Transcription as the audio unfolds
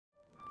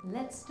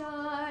Let's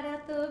start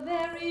at the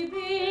very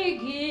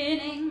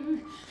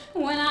beginning,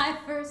 when I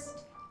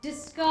first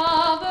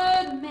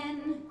discovered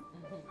men.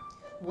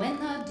 When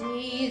the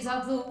days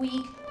of the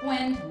week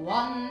went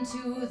 1,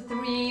 2,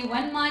 3,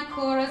 when my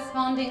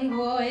corresponding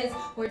boys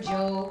were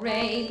Joe,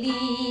 Ray,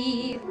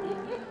 Lee.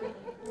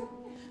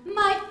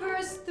 My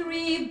first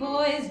 3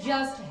 boys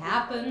just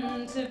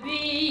happened to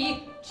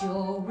be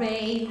Joe,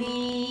 Ray,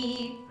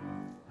 Lee.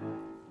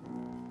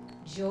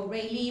 Joe,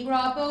 Ray, Lee,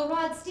 Rob,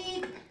 Rod,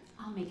 Steve.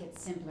 I'll make it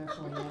simpler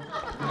for you.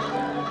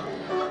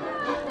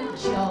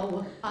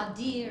 Joe, a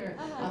dear,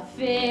 a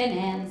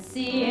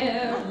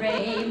financier.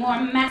 Ray,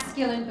 more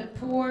masculine but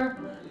poor.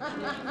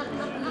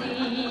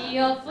 Lee,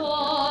 a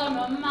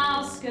former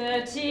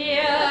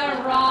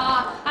mouseketeer.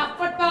 Raw, a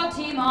football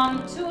team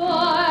on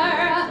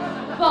tour.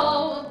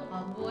 Bo,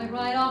 a boy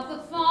right off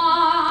the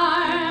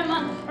farm.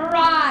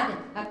 Rod,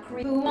 a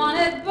creep who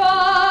wanted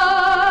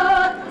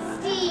Bo.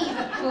 Steve,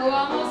 who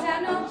almost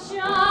had no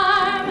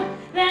charm.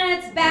 Then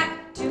it's back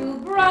to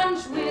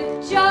brunch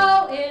with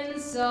Joe in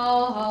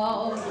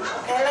Soho.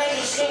 I'd like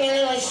to sing a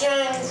little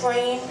song for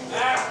you.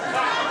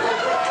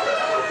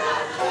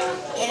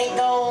 And it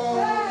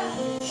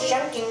goes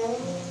something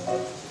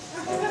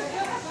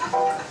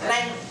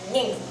like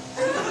this.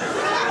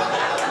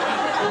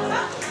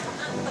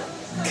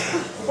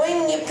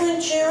 When you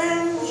put your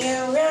arms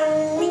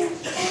around me,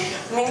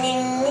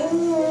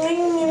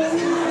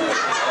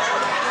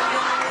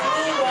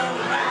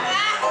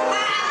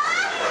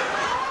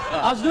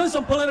 I was doing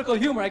some political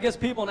humor. I guess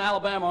people in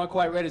Alabama aren't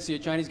quite ready to see a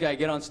Chinese guy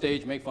get on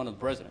stage and make fun of the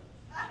president.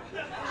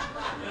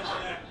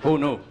 Who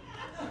knew?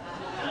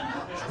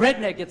 This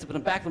redneck gets up in the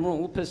back of the room,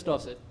 a little pissed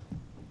off, said,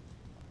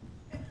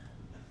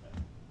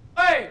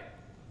 "Hey,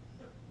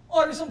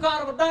 are you some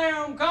kind of a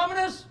damn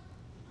communist?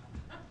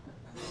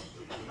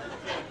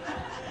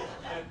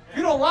 If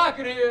you don't like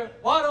it here,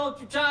 why don't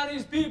you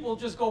Chinese people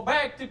just go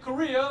back to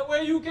Korea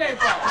where you came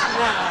from?"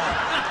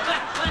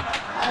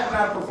 I have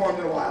not performed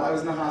in a while. I was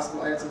in the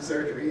hospital. I had some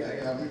surgery. I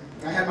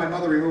had my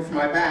mother removed from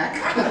my back.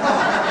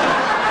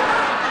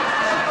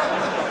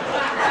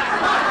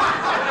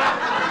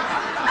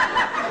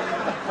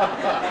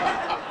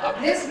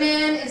 This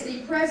man is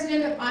the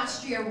president of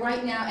Austria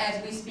right now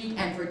as we speak,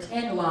 and for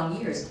 10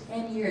 long years,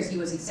 10 years, he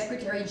was the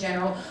Secretary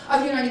General of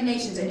the United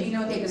Nations. And do you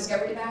know what they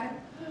discovered about him?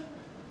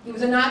 He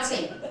was a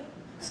Nazi.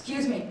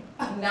 Excuse me,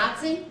 a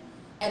Nazi?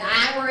 And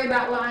I worry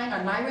about lying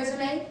on my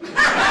resume?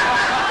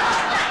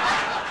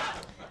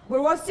 We're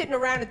all sitting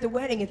around at the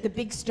wedding at the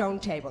big stone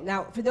table.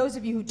 Now, for those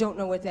of you who don't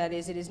know what that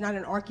is, it is not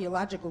an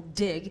archaeological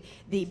dig.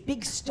 The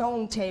big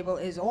stone table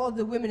is all of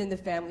the women in the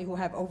family who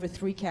have over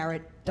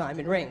 3-carat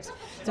diamond rings.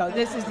 So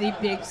this is the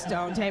big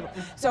stone table.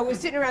 So we're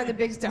sitting around the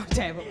big stone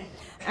table,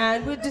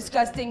 and we're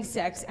discussing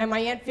sex, and my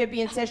Aunt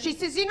Vivian says, she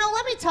says, you know,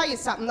 let me tell you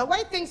something. The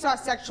way things are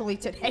sexually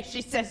today,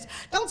 she says,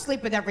 don't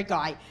sleep with every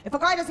guy. If a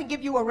guy doesn't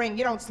give you a ring,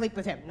 you don't sleep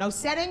with him. No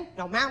setting,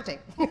 no mounting.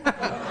 We went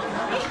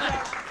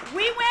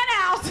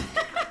out.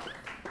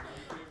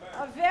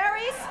 A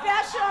very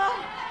special,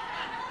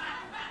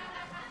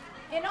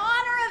 in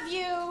honor of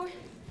you,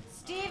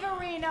 Steve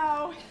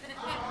Areno.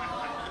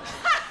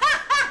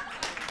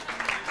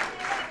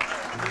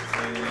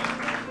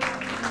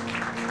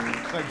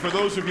 Like for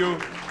those of you,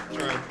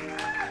 sorry,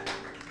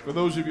 for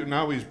those of you,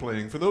 now he's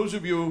playing. For those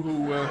of you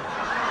who,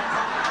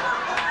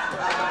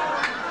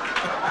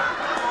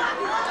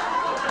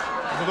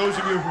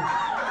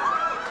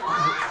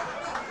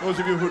 for those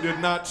of you who did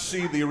not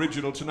see the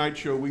original Tonight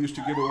Show, we used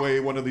to give away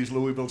one of these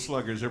Louisville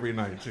Sluggers every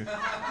night.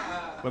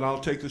 But I'll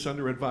take this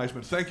under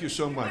advisement. Thank you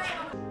so much.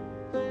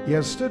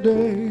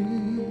 Yesterday,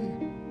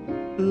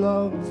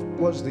 love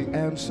was the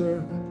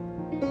answer.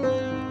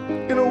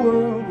 In a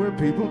world where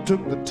people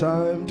took the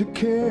time to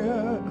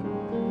care,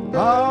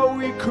 how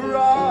we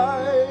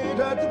cried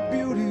at the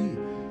beauty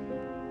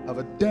of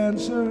a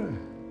dancer.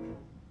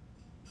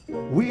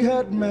 We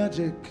had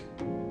magic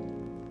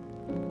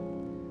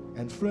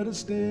and Fred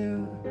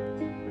Astaire.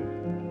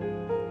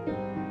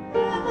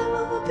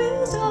 Help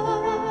is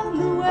on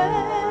the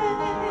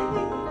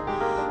way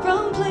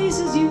from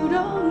places you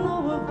don't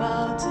know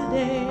about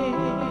today,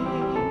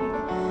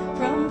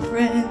 from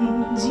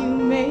friends you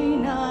may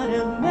not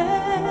have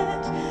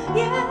met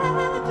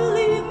yet.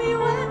 Believe me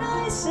when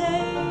I say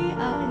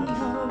I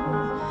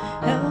know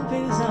help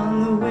is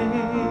on the way.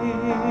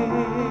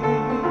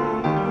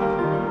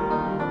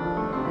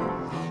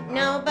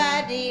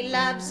 Nobody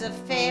loves a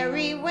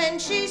fairy when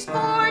she's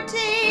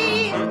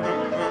 40.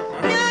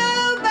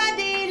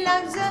 Nobody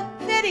loves a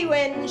fairy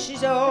when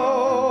she's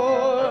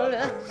old.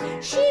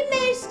 She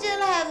may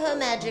still have her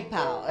magic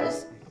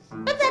powers,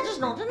 but that is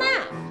not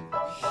enough.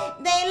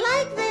 They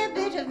like their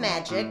bit of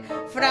magic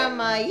from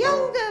a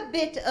younger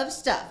bit of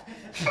stuff.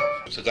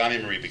 So Donnie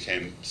and Marie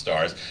became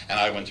stars, and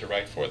I went to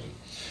write for them.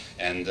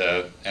 And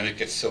it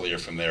gets sillier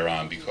from there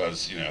on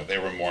because, you know, they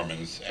were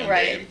Mormons and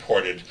they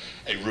imported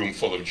a room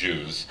full of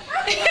Jews.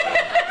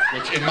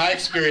 Which, in my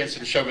experience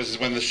in show business,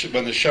 when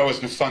the show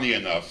isn't funny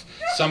enough,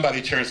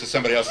 somebody turns to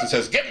somebody else and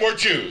says, "Get more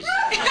Jews!"